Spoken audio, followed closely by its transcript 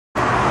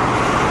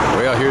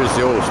Here's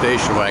the old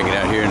station wagon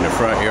out here in the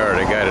front yard.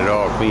 I got it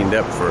all cleaned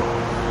up for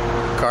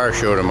car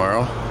show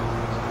tomorrow.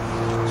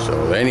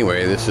 So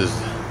anyway, this is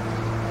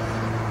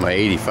my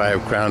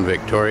 85 Crown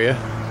Victoria.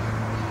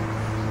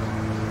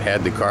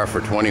 Had the car for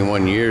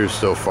 21 years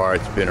so far.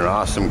 It's been an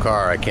awesome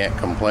car. I can't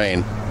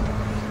complain.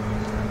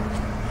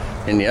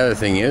 And the other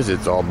thing is,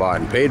 it's all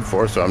bought and paid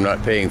for, so I'm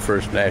not paying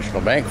First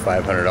National Bank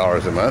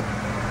 $500 a month.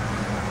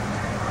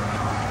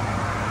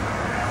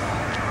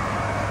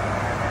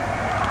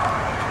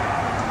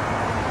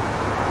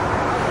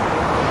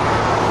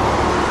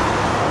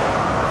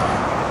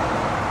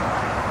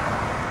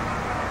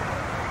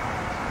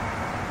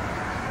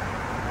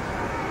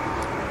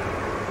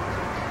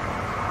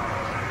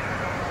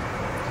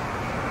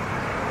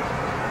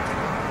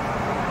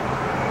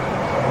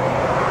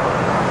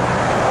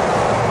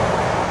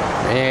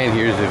 And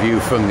here's a view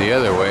from the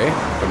other way,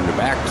 from the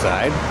back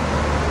side.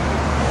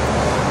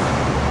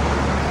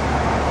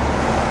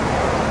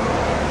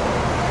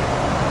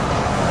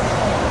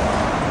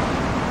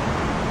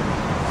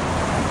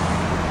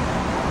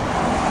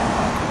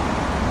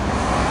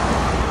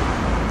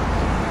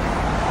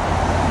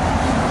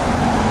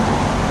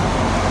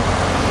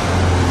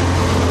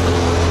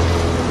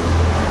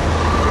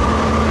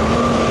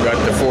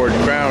 Got the Ford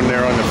Crown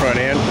there on the front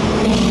end.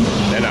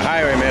 And a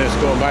highwayman is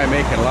going by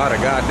making a lot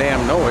of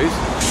goddamn noise.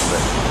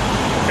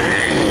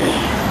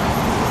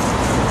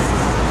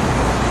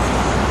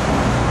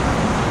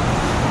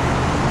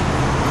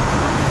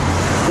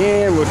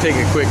 And we'll take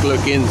a quick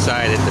look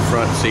inside at the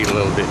front seat a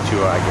little bit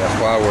too, I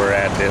guess, while we're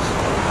at this.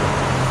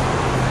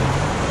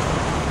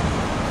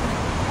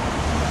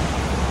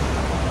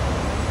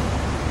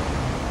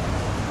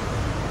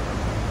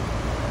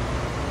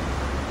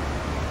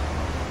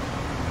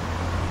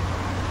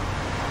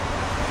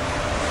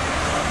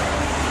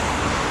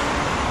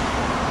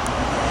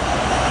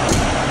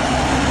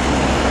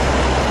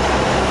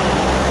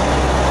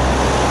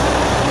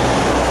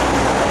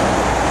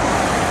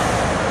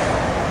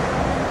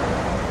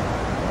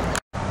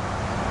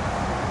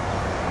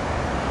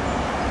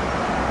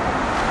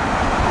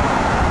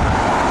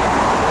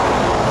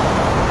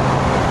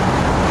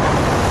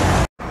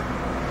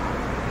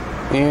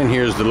 And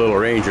here's the little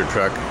Ranger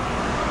truck.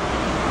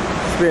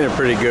 It's been a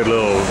pretty good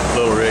little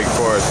rig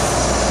for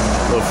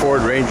us. Little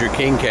Ford Ranger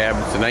King Cab.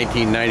 It's a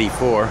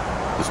 1994.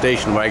 The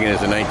station wagon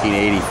is a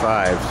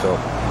 1985. So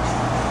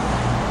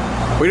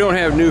we don't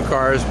have new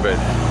cars, but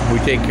we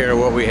take care of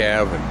what we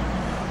have,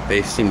 and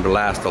they seem to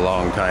last a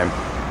long time.